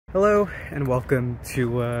Hello and welcome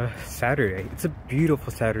to Saturday. It's a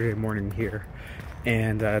beautiful Saturday morning here,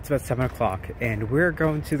 and it's about 7 o'clock, and we're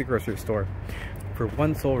going to the grocery store for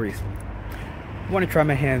one sole reason. I want to try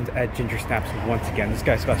my hand at ginger snaps once again. This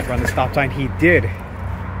guy's about to run the stop sign. He did. Did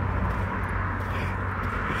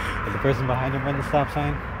the person behind him run the stop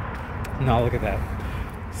sign? No, look at that.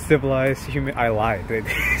 Civilized human. I lied.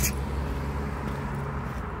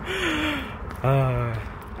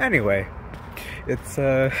 Anyway. It's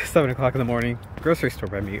 7 o'clock in the morning. Grocery store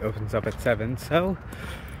by me opens up at 7, so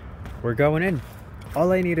we're going in.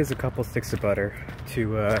 All I need is a couple sticks of butter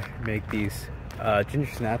to make these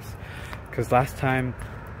ginger snaps, because last time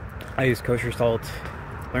I used kosher salt,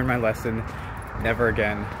 learned my lesson, never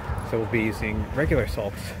again. So we'll be using regular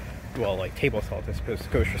salt, well, like table salt as opposed to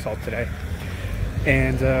kosher salt today.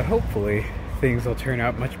 And hopefully things will turn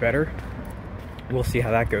out much better. We'll see how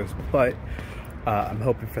that goes, but I'm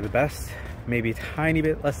hoping for the best. Maybe a tiny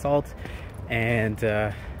bit less salt, and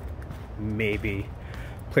maybe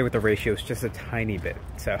play with the ratios just a tiny bit.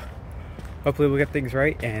 So hopefully we'll get things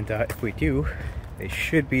right, and if we do, they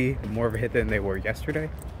should be more of a hit than they were yesterday.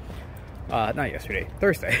 Not yesterday,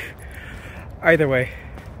 Thursday. Either way,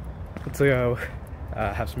 let's go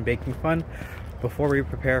have some baking fun before we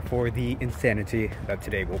prepare for the insanity that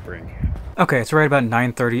today will bring. Okay, it's right about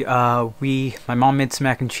 9:30. My mom made some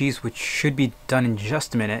mac and cheese, which should be done in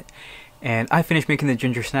just a minute. And I finished making the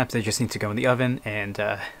ginger snaps. They just need to go in the oven, and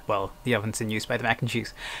well, the oven's in use by the mac and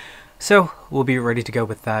cheese. So we'll be ready to go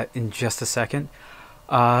with that in just a second.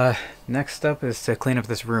 Next up is to clean up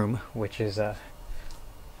this room, which is,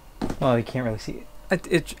 well, you can't really see it.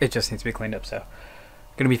 It just needs to be cleaned up, so I'm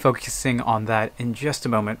going to be focusing on that in just a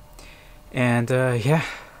moment. And yeah,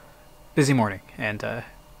 busy morning, and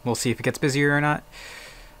we'll see if it gets busier or not.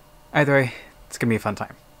 Either way, it's going to be a fun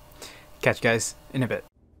time. Catch you guys in a bit.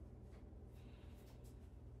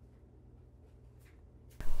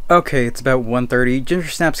 Okay, it's about 1:30. Ginger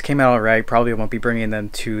snaps came out alright. Probably won't be bringing them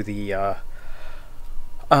to the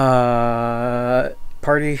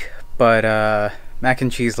party, but mac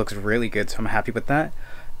and cheese looks really good, so I'm happy with that.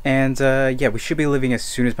 And yeah, we should be leaving as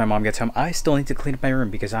soon as my mom gets home. I still need to clean up my room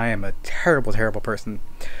because I am a terrible, terrible person.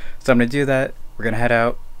 So I'm gonna do that. We're gonna head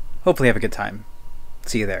out. Hopefully have a good time.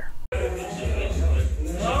 See you there.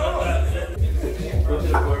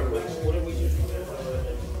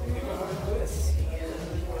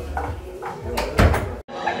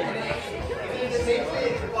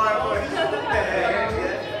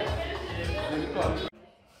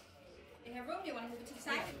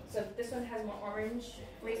 So this one has more orange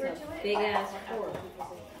flavor to it. Big ass apple.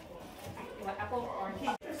 What, apple or orange?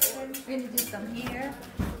 We're gonna do some here.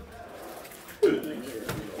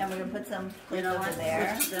 And we're gonna put some over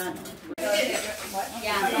there. Yeah, she's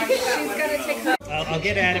gonna take some. I'll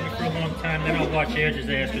get out of it for a long time, then I'll watch Edge's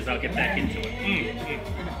ass because I'll get back into it.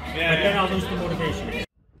 Yeah, but then I'll lose the motivation.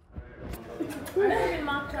 Go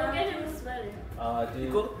get him a sweater.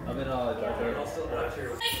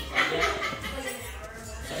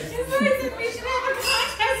 We should have a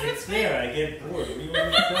contest. It's fair, I get bored. What do you want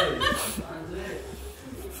me to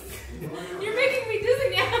You're making me dizzy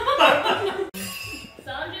now.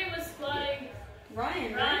 Sanjay was spotting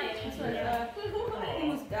Ryan. That's what I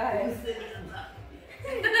almost died.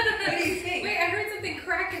 What do you think? Wait, I heard something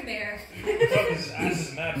crack in there. His ass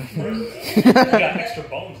is mad first. You got extra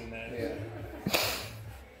bones in that. Yeah.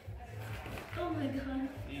 Oh my god.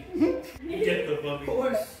 You get the bubby.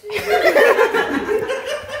 Horse.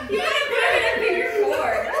 You gotta put it in figure 4.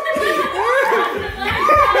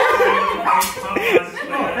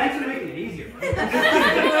 Oh, thanks for making it easier.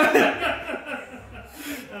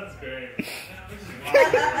 That's great.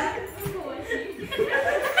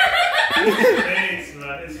 His face,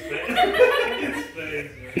 man. His face. His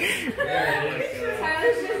face, man.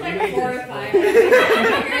 Tyler's just like horrified.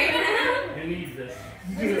 Right You need this.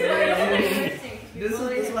 This is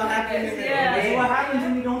what happens. This is what happens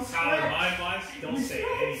when you don't sweat. My advice, don't say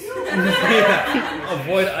anything. Yeah.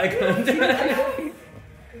 Avoid eye contact.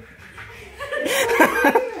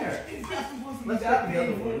 Let's got the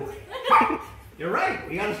other one. You're right.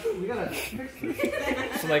 We gotta fix this.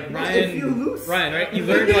 So like Ryan, right? You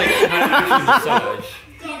learned like how to massage.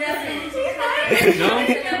 He doesn't. No?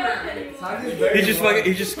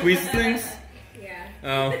 He just squeezes things? Yeah.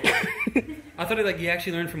 Oh. I thought he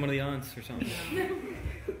actually learned from one of the aunts or something.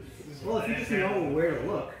 Well, if you just know where to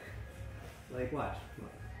look, like watch.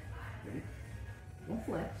 Ready? Don't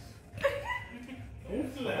flex.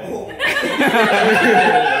 Don't flex. Oh.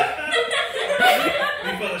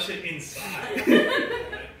 We put that shit inside.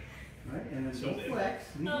 Right, and then don't flex.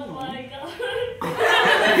 Oh my god.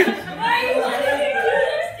 Why are you letting him do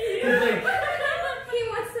this to you? He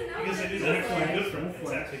wants to It's actually good for him.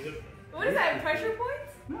 It's actually good for him. What is that? Pressure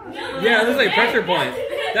points? Yeah, this is like pressure points.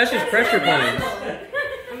 That's just pressure points.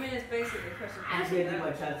 I mean, it's basically pressure I points. made me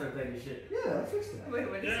my chat start playing shit. Yeah, let's fix that. Wait,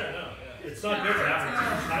 what is Yeah, it? no, yeah. It's not good for apples.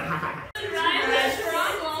 Ryan has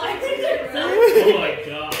strong lungs. Oh my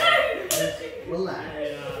god. Relax.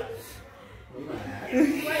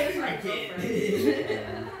 Why is my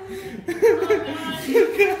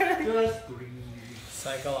Just breathe.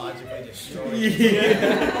 Psychologically destroyed.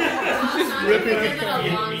 Just ripping it.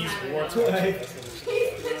 Vietnamese war torch.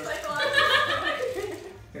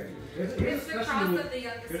 It's the cross of the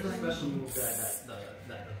youngest Here's a one. special move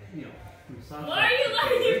that you know. From Why are you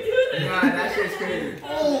letting him do this? Nah, that shit's crazy.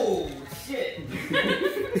 Oh shit.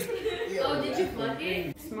 Oh, did you fluff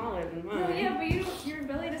it? Smaller than Oh, mine. yeah, but your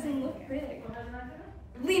belly doesn't look big.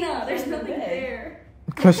 Lena, there's nothing there.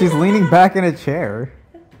 Because she's leaning back in a chair.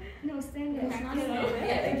 No, stand there. It's not so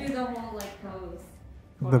Yeah, big. do the whole like pose.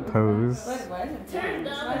 The pose. What? Turn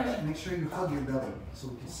down. Make sure you hug your belly so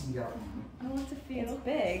we can see out. I want to feel. It's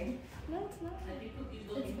big. No, it's not.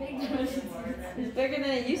 It's big. It's bigger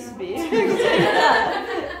than it used to be.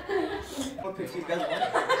 What picture you guys want? I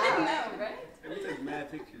don't know, right? We take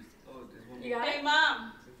mad pictures. Oh, there's one. You got Hey, it?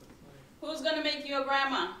 Mom, who's gonna make you a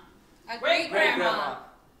grandma? A Great grandma.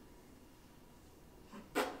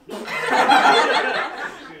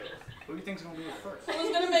 Who do you think's gonna be first?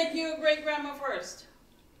 Who's gonna make you a great grandma first?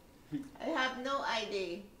 I have no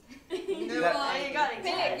idea. You got it.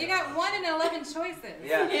 Pick. You got 1 in 11 choices.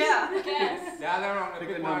 Yeah. Yeah. Yes. Yeah, they're on the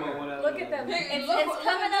good marker. Look at them. Pick- It's look-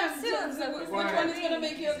 coming look up at soon. them. So Which one is gonna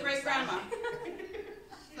make you a great grandma?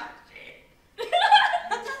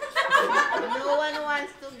 No one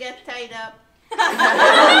wants to get tied up.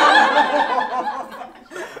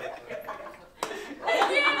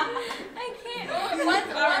 I can't.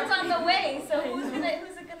 One's on the way. So who's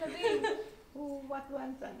it gonna be? Oh, what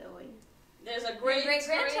one's on the way? There's a great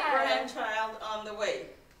Great-grandchild. grandchild on the way.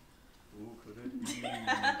 Who could it be?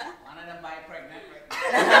 One of them by pregnant.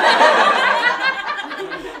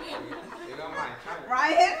 You don't mind.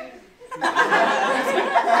 Ryan?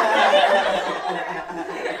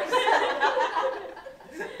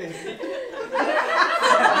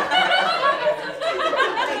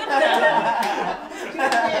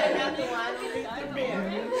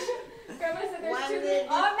 Grandma said there's One two. did-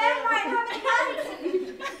 Oh, man, might have a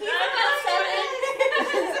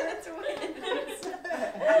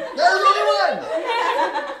There's only one!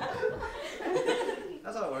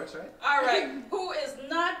 That's how it works, right? All right, who is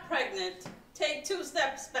not pregnant? Take 2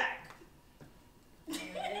 steps back.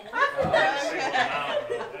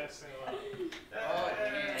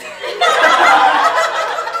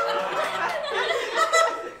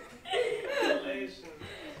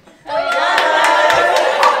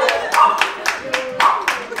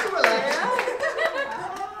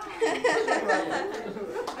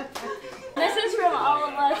 This is from all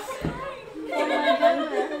of us. Oh my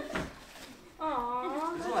goodness.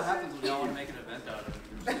 Aww. This is what happens when y'all want to make an event out of it.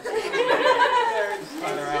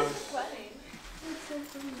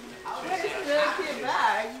 Really cute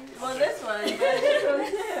bag. Well, this one. But this one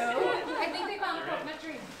too. I think they found my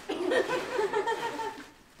dream.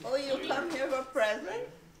 Oh, you come here for present?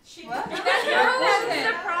 What? That's your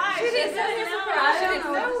surprise. She didn't say it's a surprise. I She don't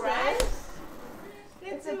didn't know. know.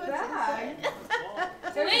 It's a bag.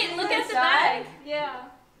 Wait, look at the bag. Yeah.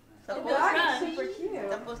 The Supposed, bag is super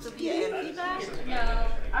cute. supposed to be an empty bag? No.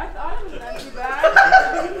 I thought it was an empty bag.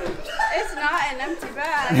 It's not an empty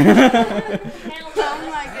bag. Oh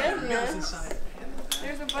my goodness.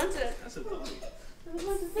 There's a bunch of. There's a bunch of things in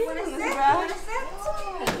this bag.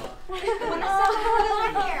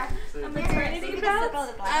 A maternity belt?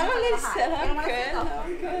 I don't need to sit. I'm good.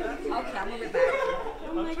 I'm good. Okay, I'm moving back.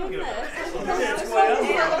 Oh my goodness.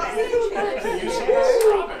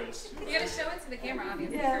 You gotta show it to the camera,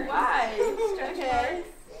 obviously. Yeah, why? Okay.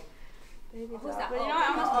 Baby Who's doll. that? But you know, I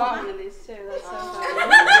almost bought one of these too. That's so funny.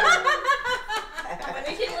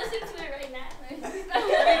 We can listen to it right now.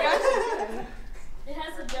 It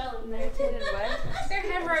has a gel in there. Irritated what? They're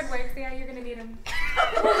hemorrhoid wigs. Yeah, you're gonna need them.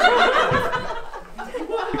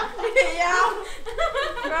 Yeah.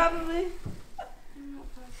 Probably.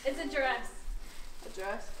 It's a dress. A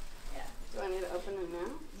dress? Yeah. Do I need to open it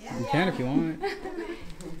now? You can if you want.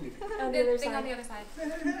 On the other side. On the other side.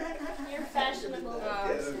 You're fashionable. Oh,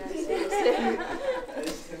 I see, I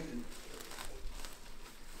see.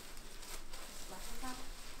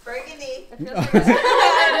 Burgundy. It feels like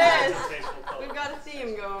it is. We've got a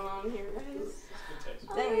theme going on here, guys.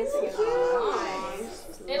 Dang, it's so long.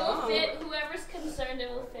 It will fit whoever's concerned. It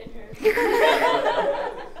will fit her.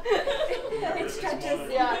 It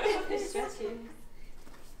stretches. Yeah, it's stretchy.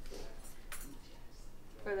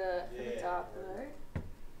 For the Doppler.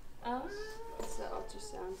 It's the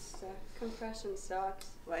ultrasound stuff. Compression socks.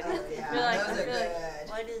 What I is feel it? like- Those I are feel like- good.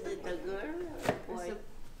 What is it, the girl? It's the-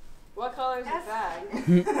 what color is the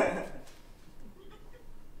bag?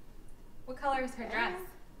 What color is her dress?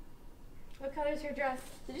 What color is her dress?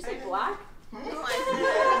 Did you say black? No,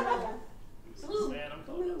 I Blue. Man, I'm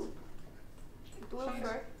told Blue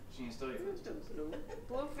fur. She ain't still your said the blue.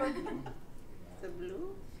 Blue fur. The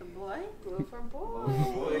blue? The boy? Blue for boy.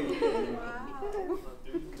 Wow.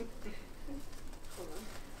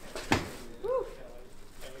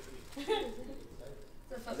 It's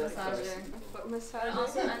a foot massager. Foot But massager. it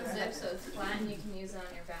also unzips so it's flat and you can use it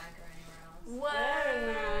on your back or anywhere else.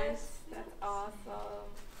 Very nice. That's awesome.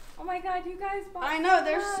 Oh my god, you guys bought I know,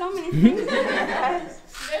 there's so many things in there, guys.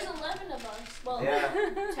 There's 11 of us. Well, Yeah.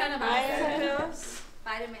 10 of Vitamin us. pills.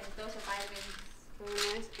 Vitamins. Those are vitamins. Very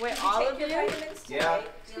nice. Wait, all of you? Vitamins Yeah.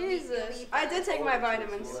 Jesus. I did take my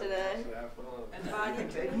vitamins today. Body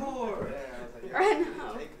take more. I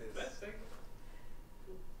know.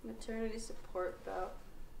 Maternity support belt.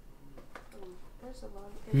 Oh, there's a lot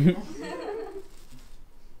of things.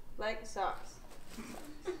 Like socks.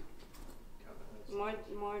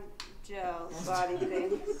 More gel, body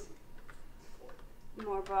things.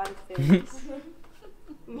 More body things.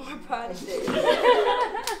 More body things.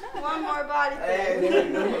 One more body thing.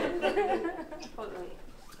 Hold on.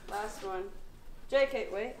 Last one. JK,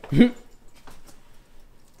 wait.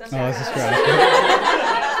 That's Oh, this is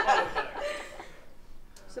right.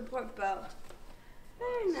 Support belt.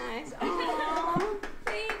 Very nice. Aww.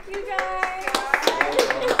 Thank you guys.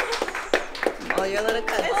 Oh, your little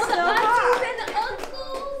cousin. It's so hot. and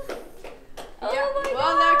uncles. Oh Yeah, my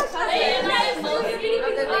well, god. they're cousins. Of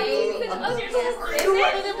the baby.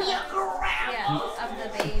 Yeah, of the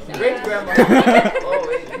baby. Great grandma. Oh,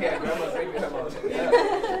 wait, yeah, grandma, great grandma.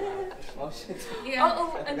 Yeah. Oh, shit. Yeah.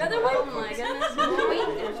 Oh, another one? Oh my goodness. Wait,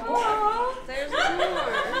 there's more. There's more.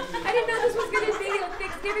 I didn't know this was gonna be a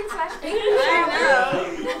Thanksgiving / baby I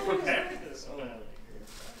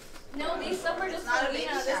No, these some are just Not a for baby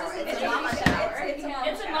Lena. This shower, is it's a a mama baby shower. shower.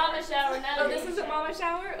 It's a mama shower now. Oh, this is a mama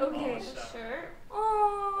shower? Okay. Sure.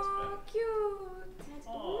 Oh, cute. That's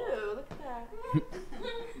blue. Look at that.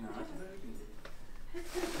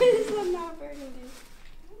 This is not burgundy.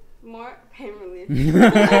 More pain relief. From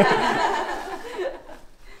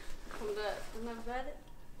the red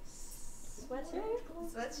sweater?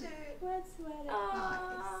 Sweatshirt. Red sweater.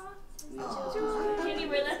 Aw. Can you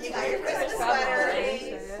wear that? You got your Christmas Probably.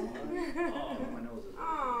 sweater. Oh, my nose is.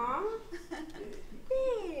 Aww.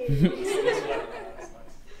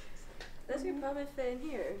 This could probably fit in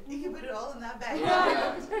here. You can put it all in that bag.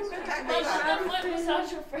 Yeah. Pack Well, my the foot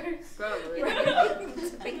massager first. Probably.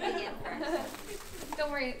 Bring me in first. Don't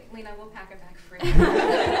worry, Lena, we'll pack it back for you.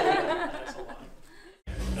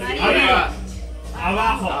 Arriba.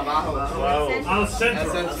 Abajo. Abajo. Al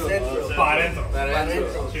centro. Al centro. Para adentro. Para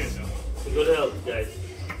adentro. Cheers. Good health, guys.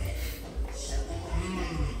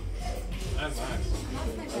 That's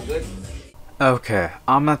nice. Good. Okay,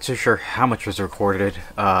 I'm not too sure how much was recorded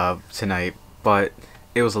tonight, but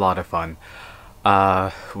it was a lot of fun.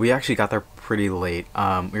 We actually got there pretty late.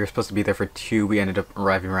 We were supposed to be there for 2. We ended up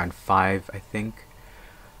arriving around 5, I think.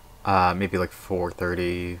 Maybe like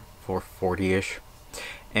 4:30, 4:40-ish.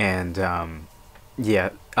 And yeah,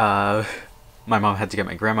 my mom had to get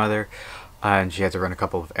my grandmother, and she had to run a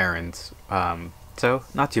couple of errands. So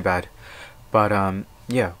not too bad. But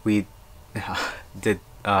yeah, we did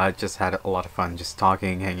just had a lot of fun, just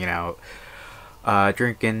talking, hanging out,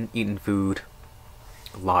 drinking, eating food,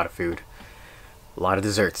 a lot of food, a lot of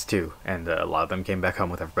desserts too, and a lot of them came back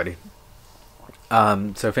home with everybody.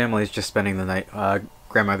 So family is just spending the night.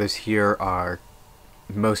 Grandmother's here.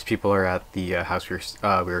 Most people are at the house we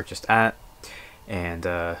were just at, and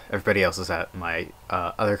everybody else is at my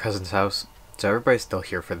other cousin's house. So everybody's still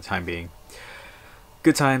here for the time being.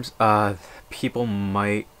 Good times. People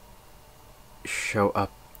might show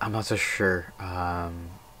up. I'm not so sure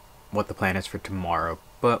what the plan is for tomorrow,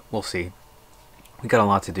 but we'll see. We got a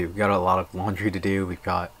lot to do. We got a lot of laundry to do. We've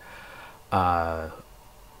got a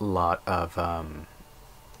lot of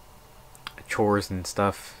chores and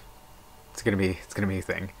stuff. It's gonna be a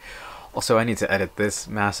thing. Also, I need to edit this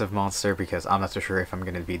massive monster because I'm not so sure if I'm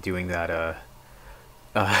gonna be doing that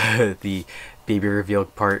the baby reveal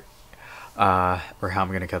part, or how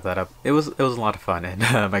I'm gonna cut that up. It was a lot of fun,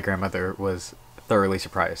 and my grandmother was thoroughly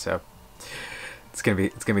surprised. So it's gonna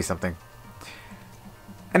be something.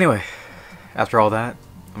 Anyway, after all that,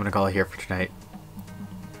 I'm gonna call it here for tonight.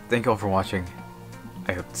 Thank you all for watching.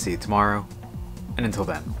 I hope to see you tomorrow, and until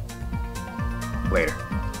then, later.